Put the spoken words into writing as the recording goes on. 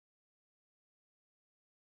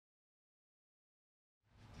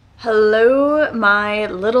Hello, my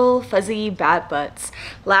little fuzzy bad butts.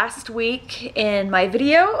 Last week in my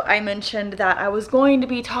video, I mentioned that I was going to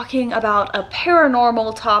be talking about a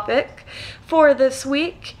paranormal topic for this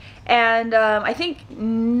week. And I think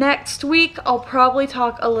next week I'll probably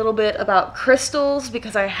talk a little bit about crystals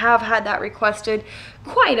because I have had that requested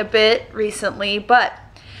quite a bit recently. But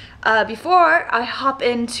before I hop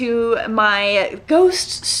into my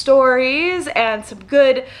ghost stories and some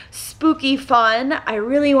good spooky fun, I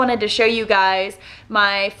really wanted to show you guys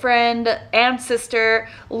my friend and sister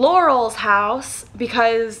Laurel's house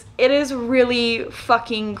because it is really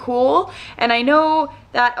fucking cool. And I know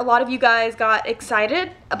that a lot of you guys got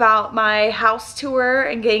excited about my house tour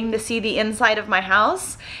and getting to see the inside of my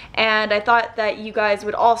house. And I thought that you guys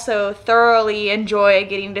would also thoroughly enjoy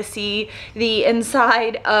getting to see the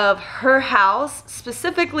inside of her house,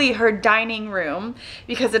 specifically her dining room,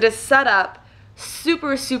 because it is set up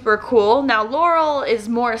super cool. Now Laurel is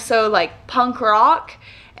more so like punk rock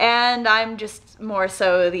and I'm just more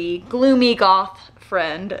so the gloomy goth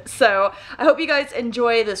friend. So I hope you guys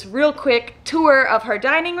enjoy this real quick tour of her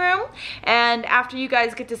dining room, and after you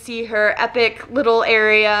guys get to see her epic little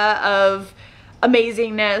area of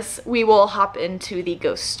amazingness, we will hop into the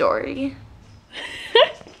ghost story.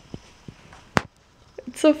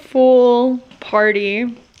 It's a full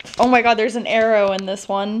party. Oh my god, there's an arrow in this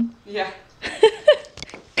one. Yeah.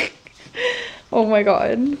 Oh my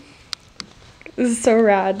god. This is so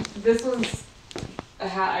rad. This was a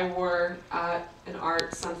hat I wore at an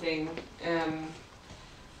art something.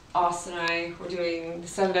 Austin and I were doing the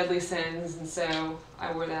 7 Deadly Sins, and so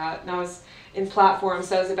I wore that. And I was in platform,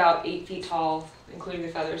 so I was about 8 feet tall, including the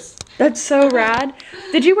feathers. That's so rad.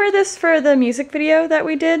 Did you wear this for the music video that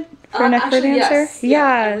we did for Neck for Dancer? Yes.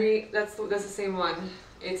 Yeah. That's the same one.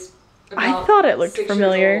 It's about I thought it looked 6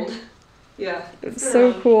 familiar. years old. Yeah. It's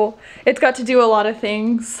so cool. It's got to do a lot of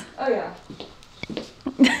things. Oh yeah.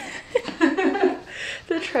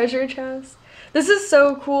 The treasure chest. This is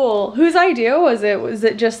so cool. Whose idea was it? Was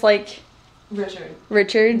it just like Richard?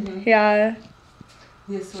 Mm-hmm. Yeah.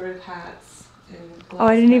 These sort of hats and Oh,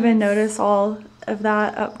 I didn't even hats. notice all of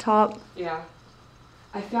that up top. Yeah.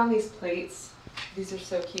 I found these plates. These are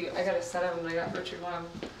so cute. I got a set of them when I got Richard one.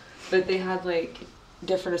 But they had like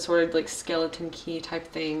different assorted like skeleton key type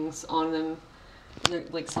things on them. They're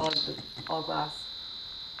like solid all glass.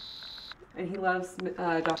 And he loves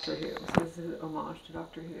Doctor Who. So this is an homage to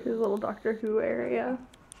Doctor Who. His little Doctor Who area.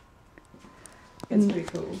 It's pretty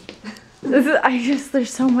cool. There's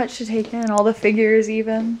so much to take in. All the figures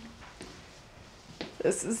even.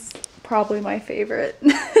 This is probably my favorite.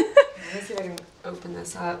 Let's see if I can open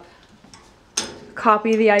this up.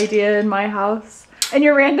 Copy the idea in my house. And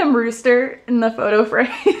your random rooster in the photo frame.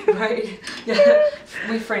 Right. Yeah.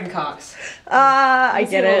 We framed cocks. I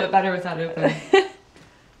get it. A it. little bit better without open.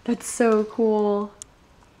 That's so cool.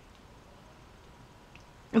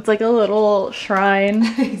 It's like a little shrine.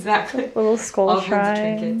 Exactly. A little skull All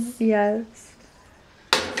shrine. kinds of trinkets. Yes.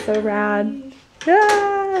 So rad.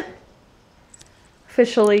 Ah!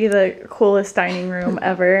 Officially the coolest dining room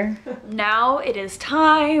ever. Now it is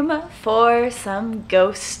time for some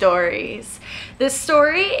ghost stories. This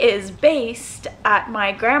story is based at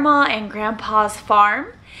my grandma and grandpa's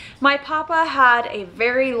farm. My papa had a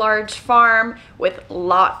very large farm with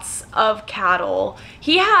lots of cattle.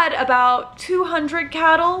 He had about 200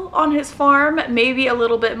 cattle on his farm, maybe a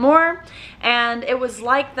little bit more, and it was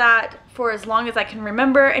like that for as long as I can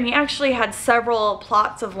remember. And he actually had several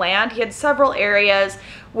plots of land. He had several areas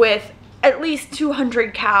with at least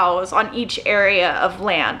 200 cows on each area of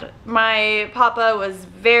land. My papa was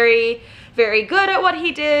very good at what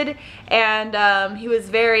he did, and he was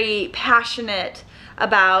very passionate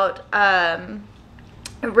about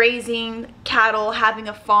raising cattle, having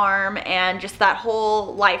a farm, and just that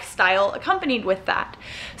whole lifestyle accompanied with that.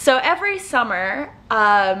 So every summer,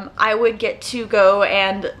 I would get to go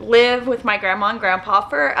and live with my grandma and grandpa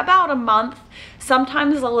for about a month,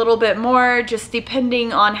 sometimes a little bit more, just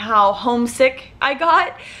depending on how homesick I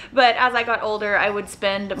got. But as I got older, I would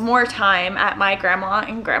spend more time at my grandma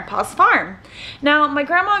and grandpa's farm. Now, my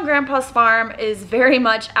grandma and grandpa's farm is very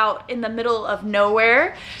much out in the middle of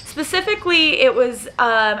nowhere. Specifically, it was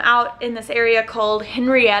out in this area called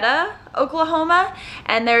Henrietta, Oklahoma,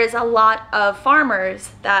 and there's a lot of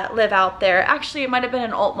farmers that live out there. Actually, it might have been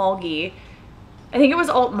in Altmulgee. I think it was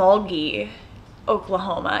Altmulgee,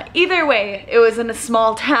 Oklahoma. Either way, it was in a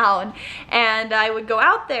small town, and I would go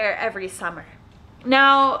out there every summer.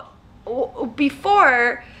 Now,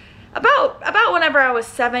 before about whenever I was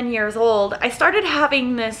 7 years old, I started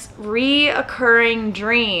having this reoccurring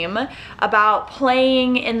dream about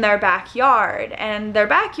playing in their backyard. And their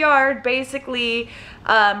backyard, basically,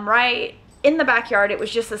 right in the backyard, it was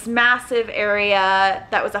just this massive area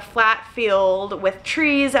that was a flat field with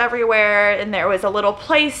trees everywhere, and there was a little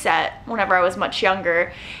play set whenever I was much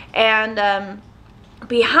younger. And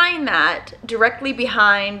behind that, directly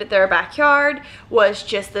behind their backyard, was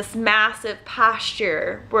just this massive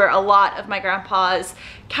pasture where a lot of my grandpa's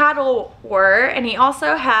cattle were, and he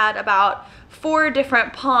also had about 4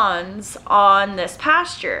 different ponds on this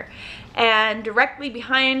pasture. And directly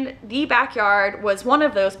behind the backyard was one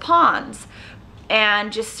of those ponds,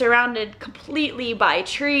 and just surrounded completely by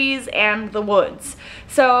trees and the woods.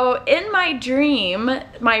 So in my dream,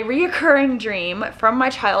 my reoccurring dream from my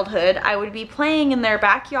childhood, I would be playing in their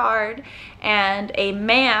backyard, and a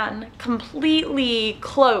man completely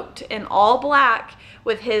cloaked in all black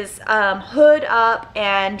with his hood up,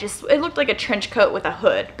 and just, it looked like a trench coat with a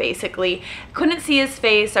hood, basically. Couldn't see his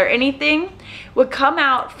face or anything, would come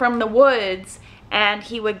out from the woods, and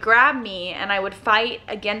he would grab me, and I would fight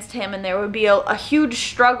against him, and there would be a huge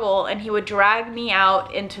struggle, and he would drag me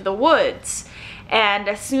out into the woods. And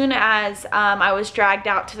as soon as I was dragged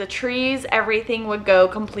out to the trees, everything would go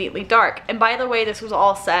completely dark. And by the way, this was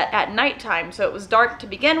all set at nighttime, so it was dark to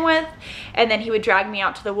begin with, and then he would drag me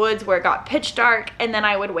out to the woods where it got pitch dark, and then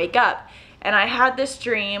I would wake up. And I had this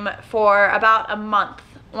dream for about a month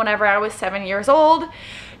whenever I was 7 years old.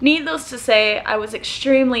 Needless to say, I was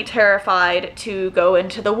extremely terrified to go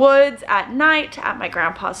into the woods at night at my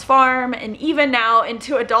grandpa's farm, and even now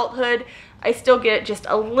into adulthood, I still get just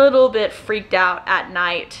a little bit freaked out at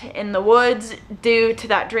night in the woods due to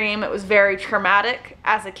that dream. It was very traumatic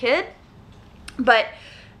as a kid. But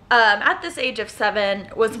at this age of 7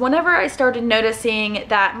 was whenever I started noticing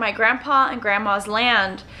that my grandpa and grandma's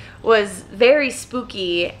land was very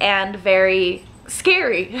spooky and very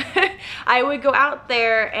scary. I would go out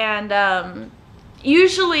there, and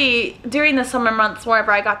usually during the summer months,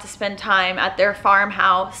 whenever I got to spend time at their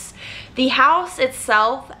farmhouse, the house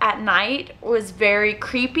itself at night was very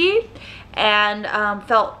creepy and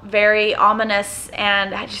felt very ominous,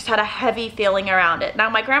 and I just had a heavy feeling around it. Now,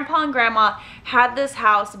 my grandpa and grandma had this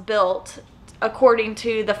house built according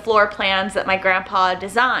to the floor plans that my grandpa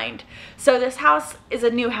designed. So this house is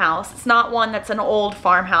a new house. It's not one that's an old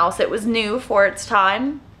farmhouse. It was new for its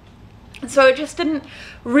time. So it just didn't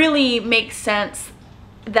really make sense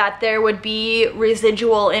that there would be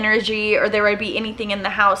residual energy, or there would be anything in the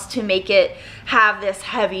house to make it have this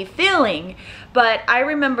heavy feeling. But I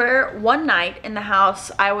remember one night in the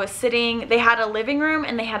house, I was sitting, they had a living room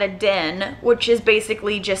and they had a den, which is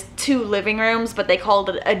basically just 2 living rooms, but they called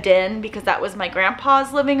it a den because that was my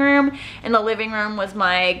grandpa's living room, and the living room was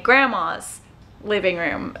my grandma's living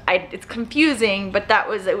room. It's confusing, but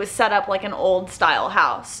it was set up like an old style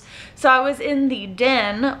house. So I was in the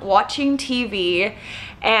den watching TV,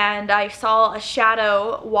 and I saw a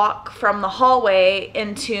shadow walk from the hallway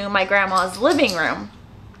into my grandma's living room.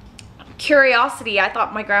 Curiosity, I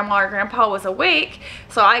thought my grandma or grandpa was awake,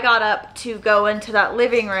 so I got up to go into that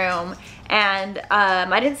living room, and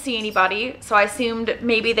I didn't see anybody, so I assumed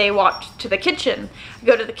maybe they walked to the kitchen. I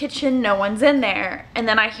go to the kitchen, no one's in there, and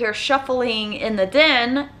then I hear shuffling in the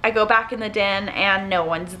den. I go back in the den and no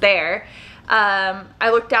one's there. I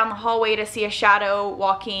look down the hallway to see a shadow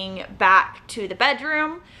walking back to the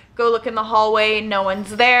bedroom. Go look in the hallway, no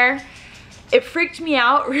one's there. It freaked me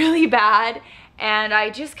out really bad, and I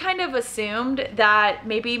just kind of assumed that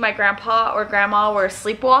maybe my grandpa or grandma were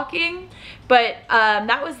sleepwalking. But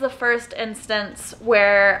that was the first instance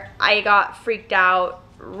where I got freaked out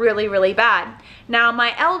really, really bad. Now,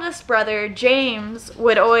 my eldest brother, James,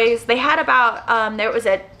 would always, they had about, there was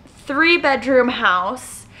a 3-bedroom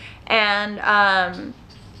house, and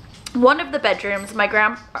one of the bedrooms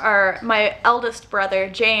my eldest brother,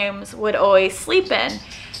 James, would always sleep in.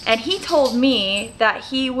 And he told me that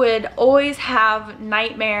he would always have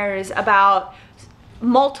nightmares about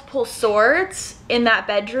multiple swords in that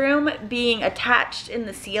bedroom being attached in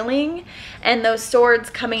the ceiling, and those swords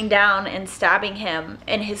coming down and stabbing him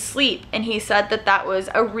in his sleep. And he said that that was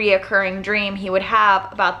a reoccurring dream he would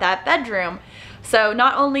have about that bedroom. So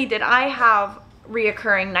not only did I have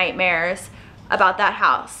reoccurring nightmares about that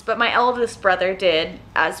house, but my eldest brother did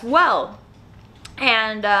as well.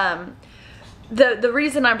 And the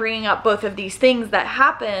reason I'm bringing up both of these things that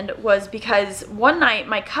happened was because one night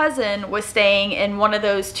my cousin was staying in one of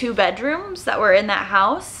those 2 bedrooms that were in that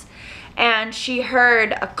house, and she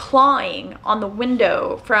heard a clawing on the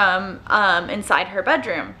window from inside her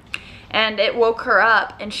bedroom. and it woke her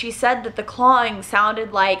up, and she said that the clawing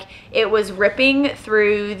sounded like it was ripping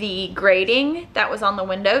through the grating that was on the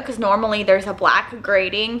window, because normally there's a black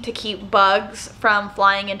grating to keep bugs from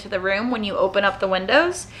flying into the room when you open up the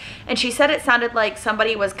windows. And she said it sounded like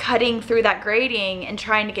somebody was cutting through that grating and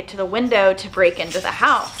trying to get to the window to break into the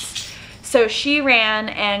house. So she ran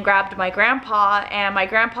and grabbed my grandpa, and my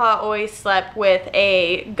grandpa always slept with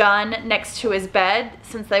a gun next to his bed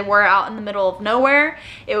since they were out in the middle of nowhere.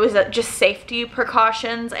 It was just safety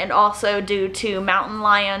precautions, and also due to mountain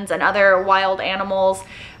lions and other wild animals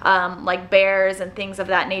like bears and things of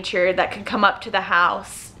that nature that could come up to the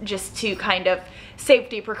house, just to kind of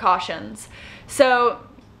safety precautions. So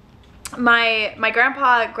my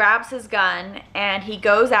grandpa grabs his gun and he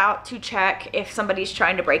goes out to check if somebody's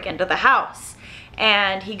trying to break into the house.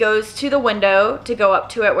 And he goes to the window to go up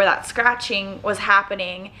to it where that scratching was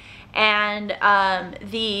happening. And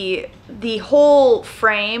the whole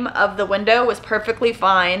frame of the window was perfectly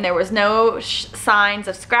fine. There was no signs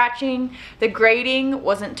of scratching. The grating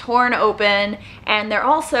wasn't torn open, and there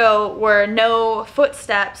also were no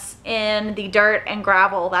footsteps in the dirt and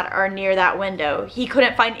gravel that are near that window. He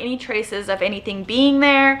couldn't find any traces of anything being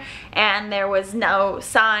there, and there was no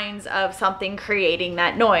signs of something creating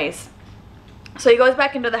that noise. So he goes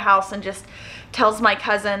back into the house and just tells my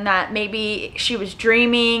cousin that maybe she was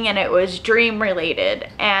dreaming and it was dream related.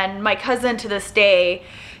 And my cousin to this day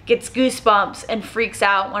gets goosebumps and freaks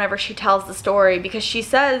out whenever she tells the story, because she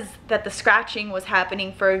says that the scratching was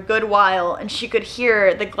happening for a good while and she could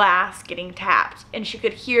hear the glass getting tapped and she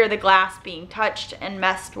could hear the glass being touched and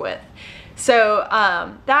messed with. So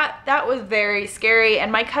that was very scary,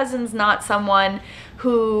 and my cousin's not someone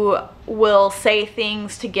who will say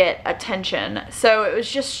things to get attention. So it was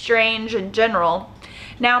just strange in general.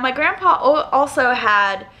 Now, my grandpa also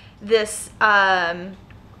had this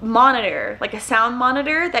monitor, like a sound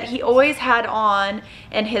monitor that he always had on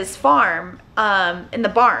in his farm, in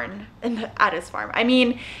the barn, at his farm. I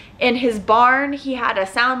mean, in his barn, he had a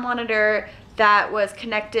sound monitor that was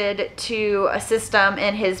connected to a system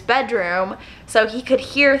in his bedroom, so he could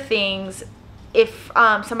hear things if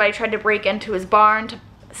somebody tried to break into his barn to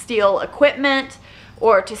steal equipment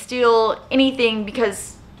or to steal anything,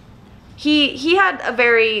 because he had a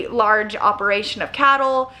very large operation of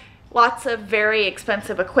cattle, lots of very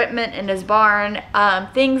expensive equipment in his barn,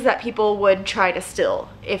 things that people would try to steal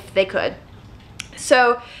if they could.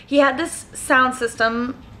 So he had this sound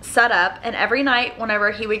system set up, and every night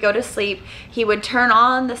whenever he would go to sleep, he would turn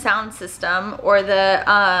on the sound system or the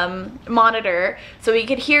monitor so he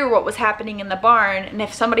could hear what was happening in the barn, and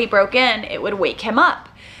if somebody broke in, it would wake him up.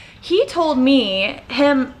 He told me,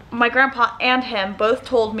 my grandpa and him both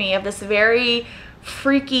told me of this very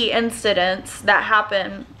freaky incident that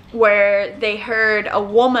happened where they heard a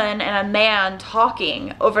woman and a man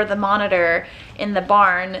talking over the monitor in the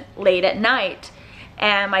barn late at night.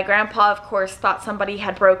 And my grandpa, of course, thought somebody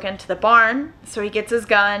had broken into the barn, so he gets his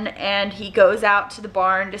gun and he goes out to the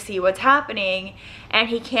barn to see what's happening, and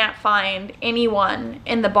he can't find anyone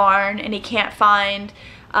in the barn, and he can't find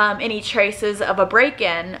any traces of a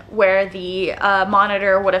break-in where the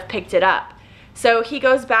monitor would have picked it up. So he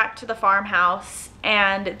goes back to the farmhouse,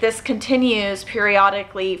 and this continues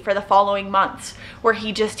periodically for the following months, where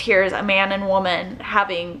he just hears a man and woman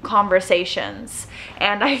having conversations.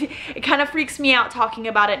 And it kind of freaks me out talking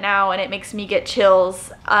about it now, and it makes me get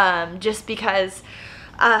chills, just because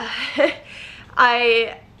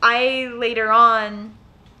I later on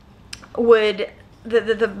would,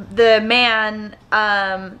 the man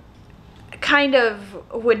kind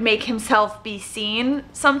of would make himself be seen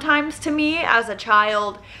sometimes to me as a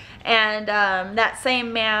child. And that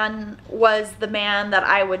same man was the man that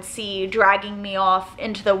I would see dragging me off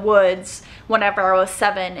into the woods whenever I was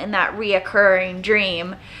 7 in that reoccurring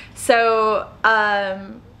dream. So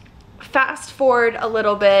fast forward a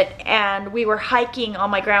little bit, and we were hiking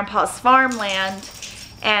on my grandpa's farmland,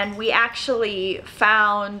 and we actually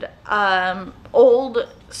found old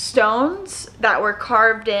stones that were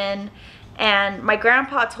carved in. And my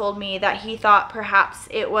grandpa told me that he thought perhaps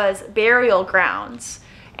it was burial grounds.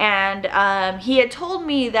 And he had told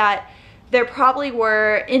me that there probably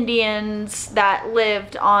were Indians that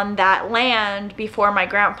lived on that land before my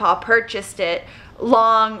grandpa purchased it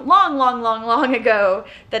long ago,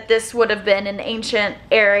 that this would have been an ancient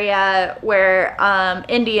area where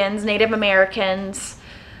Indians, Native Americans,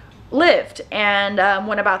 lived and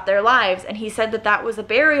went about their lives. And he said that that was a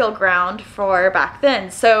burial ground for back then.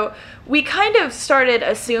 So we kind of started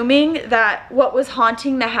assuming that what was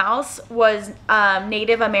haunting the house was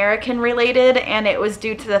Native American related, and it was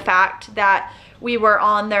due to the fact that we were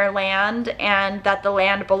on their land and that the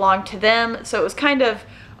land belonged to them. So it was kind of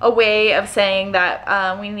a way of saying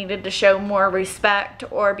that we needed to show more respect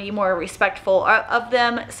or be more respectful of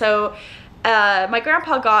them. So my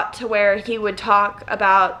grandpa got to where he would talk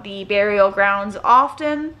about the burial grounds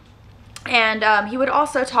often, and he would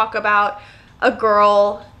also talk about a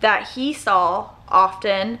girl that he saw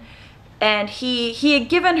often, and he had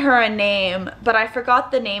given her a name, but I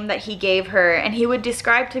forgot the name that he gave her, and he would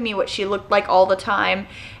describe to me what she looked like all the time,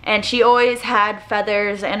 and she always had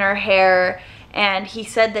feathers in her hair, and he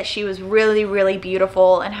said that she was really, really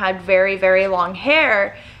beautiful and had very, very long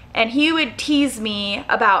hair. And he would tease me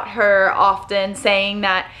about her often, saying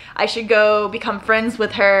that I should go become friends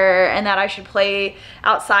with her and that I should play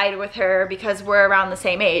outside with her because we're around the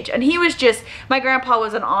same age. And he was just, my grandpa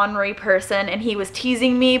was an ornery person and he was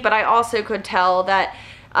teasing me, but I also could tell that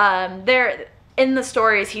in the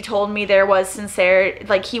stories he told me there was sincere,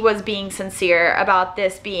 like he was being sincere about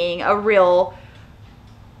this being a real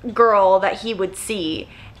girl that he would see.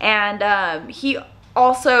 And he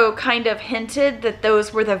also kind of hinted that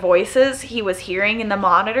those were the voices he was hearing in the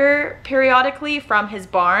monitor periodically from his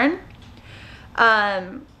barn.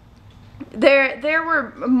 There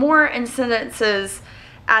were more incidences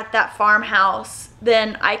at that farmhouse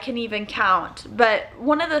than I can even count, but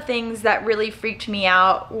one of the things that really freaked me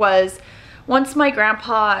out was once my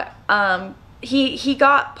grandpa he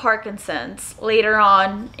got Parkinson's later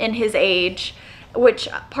on in his age, which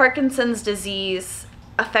Parkinson's disease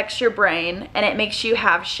affects your brain and it makes you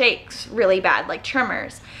have shakes really bad, like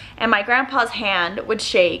tremors. And my grandpa's hand would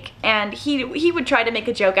shake, and he would try to make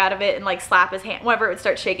a joke out of it and like slap his hand whenever it would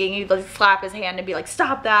start shaking. He'd like slap his hand and be like,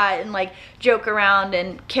 stop that, and like joke around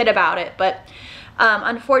and kid about it. But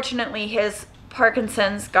unfortunately his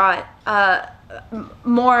Parkinson's got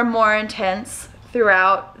more and more intense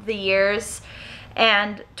throughout the years,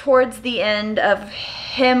 and towards the end of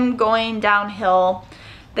him going downhill,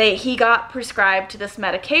 he got prescribed to this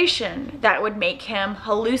medication that would make him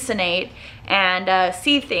hallucinate and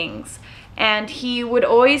see things. And he would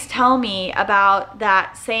always tell me about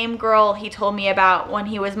that same girl he told me about when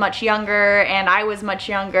he was much younger and I was much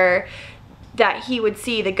younger, that he would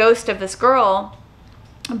see the ghost of this girl.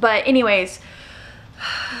 But anyways,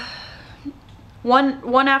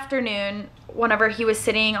 one afternoon, whenever he was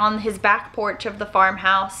sitting on his back porch of the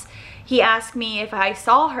farmhouse, he asked me if I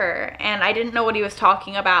saw her, and I didn't know what he was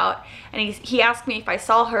talking about. And he asked me if I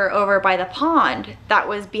saw her over by the pond that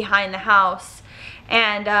was behind the house.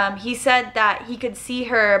 And he said that he could see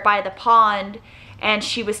her by the pond, and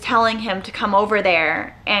she was telling him to come over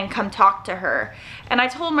there and come talk to her. And I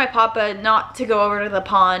told my papa not to go over to the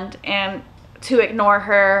pond and to ignore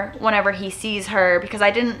her whenever he sees her, because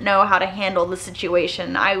I didn't know how to handle the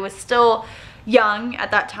situation. I was still young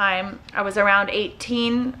at that time. I was around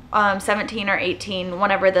 18, 17 or 18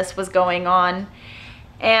 whenever this was going on.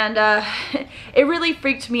 And it really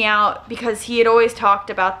freaked me out because he had always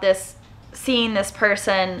talked about this, seeing this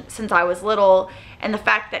person since I was little, and the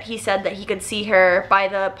fact that he said that he could see her by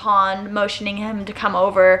the pond motioning him to come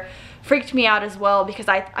over freaked me out as well, because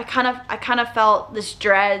I kind of felt this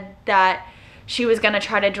dread that she was gonna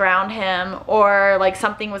try to drown him, or like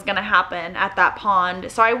something was gonna happen at that pond.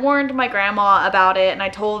 So I warned my grandma about it, and I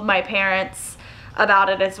told my parents about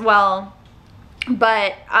it as well.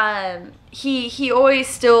 But he always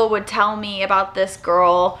still would tell me about this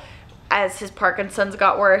girl as his Parkinson's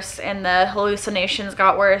got worse and the hallucinations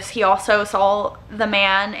got worse. He also saw the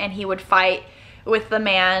man, and he would fight with the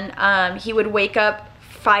man. He would wake up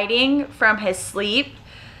fighting from his sleep.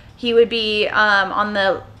 He would be on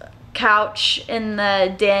the couch in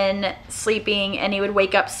the den sleeping, and he would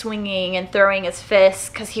wake up swinging and throwing his fists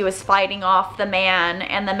because he was fighting off the man,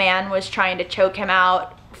 and the man was trying to choke him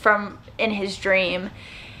out from in his dream.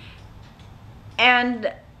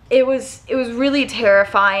 And it was really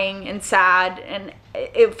terrifying and sad, and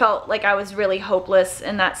it felt like I was really hopeless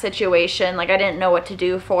in that situation. Like I didn't know what to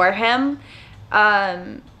do for him.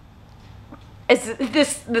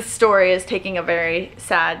 This story is taking a very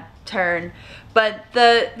sad turn. But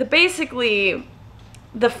basically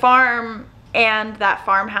the farm and that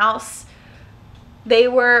farmhouse, they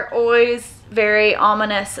were always very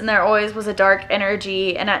ominous, and there always was a dark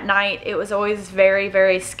energy, and at night it was always very,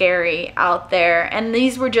 very scary out there. And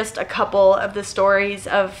these were just a couple of the stories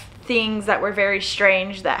of things that were very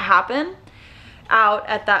strange that happened out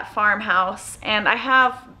at that farmhouse. And I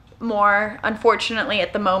have more, unfortunately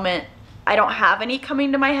at the moment. I don't have any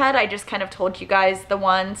coming to my head. I just kind of told you guys the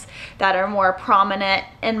ones that are more prominent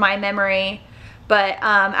in my memory. But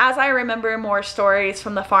as I remember more stories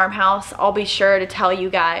from the farmhouse, I'll be sure to tell you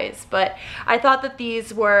guys. But I thought that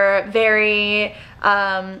these were very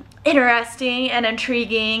interesting and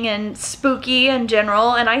intriguing and spooky in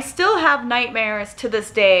general, and I still have nightmares to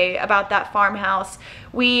this day about that farmhouse.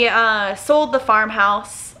 We sold the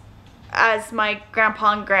farmhouse as my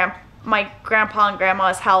grandpa and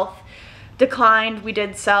grandma's health declined. We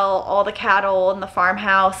did sell all the cattle and the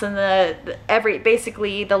farmhouse and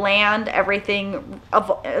basically the land, everything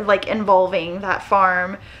like involving that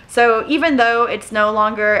farm. So even though it's no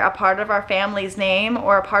longer a part of our family's name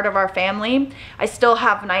or a part of our family, I still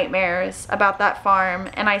have nightmares about that farm,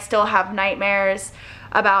 and I still have nightmares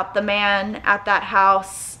about the man at that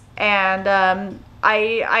house. And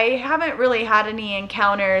I haven't really had any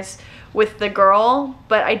encounters with the girl,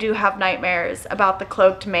 but I do have nightmares about the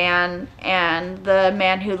cloaked man and the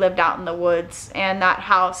man who lived out in the woods, and that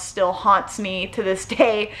house still haunts me to this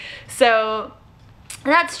day. So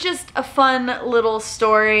that's just a fun little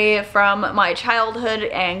story from my childhood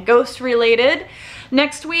and ghost related.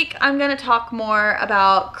 Next week, I'm going to talk more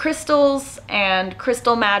about crystals and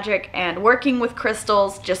crystal magic and working with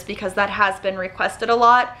crystals, just because that has been requested a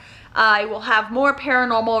lot. I will have more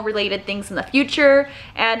paranormal related things in the future,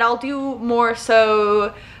 and I'll do more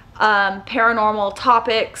so paranormal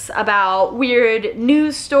topics about weird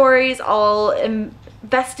news stories. I'll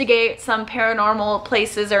investigate some paranormal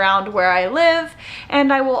places around where I live,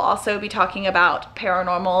 and I will also be talking about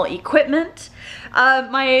paranormal equipment.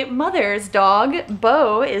 My mother's dog,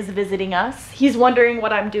 Bo, is visiting us. He's wondering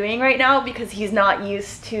what I'm doing right now because he's not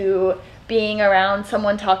used to being around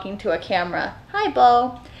someone talking to a camera. Hi,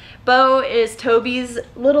 Bo. Bo is Toby's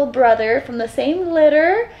little brother from the same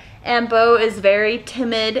litter, and Bo is very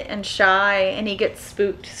timid and shy, and he gets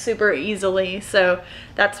spooked super easily, so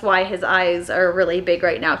that's why his eyes are really big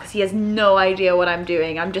right now, because he has no idea what I'm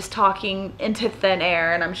doing. I'm just talking into thin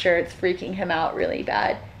air, and I'm sure it's freaking him out really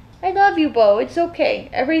bad. I love you, Bo. It's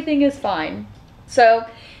okay. Everything is fine. So,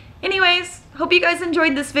 anyways, hope you guys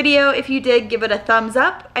enjoyed this video. If you did, give it a thumbs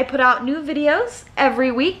up. I put out new videos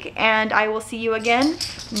every week, and I will see you again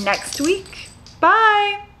next week.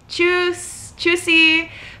 Bye! Tschüss! Tschüssi!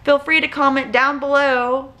 Feel free to comment down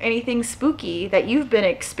below anything spooky that you've been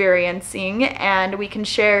experiencing, and we can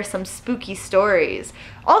share some spooky stories.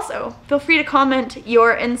 Also, feel free to comment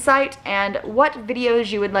your insight and what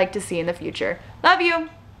videos you would like to see in the future. Love you!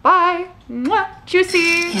 Bye! Mwah.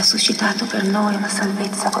 Tschüssi! E ha suscitato per noi una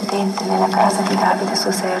salvezza potente nella casa di Davide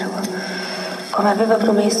suo servo, come aveva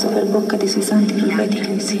promesso per bocca dei suoi santi profeti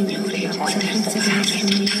il Signore, senza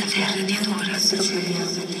terra né ora.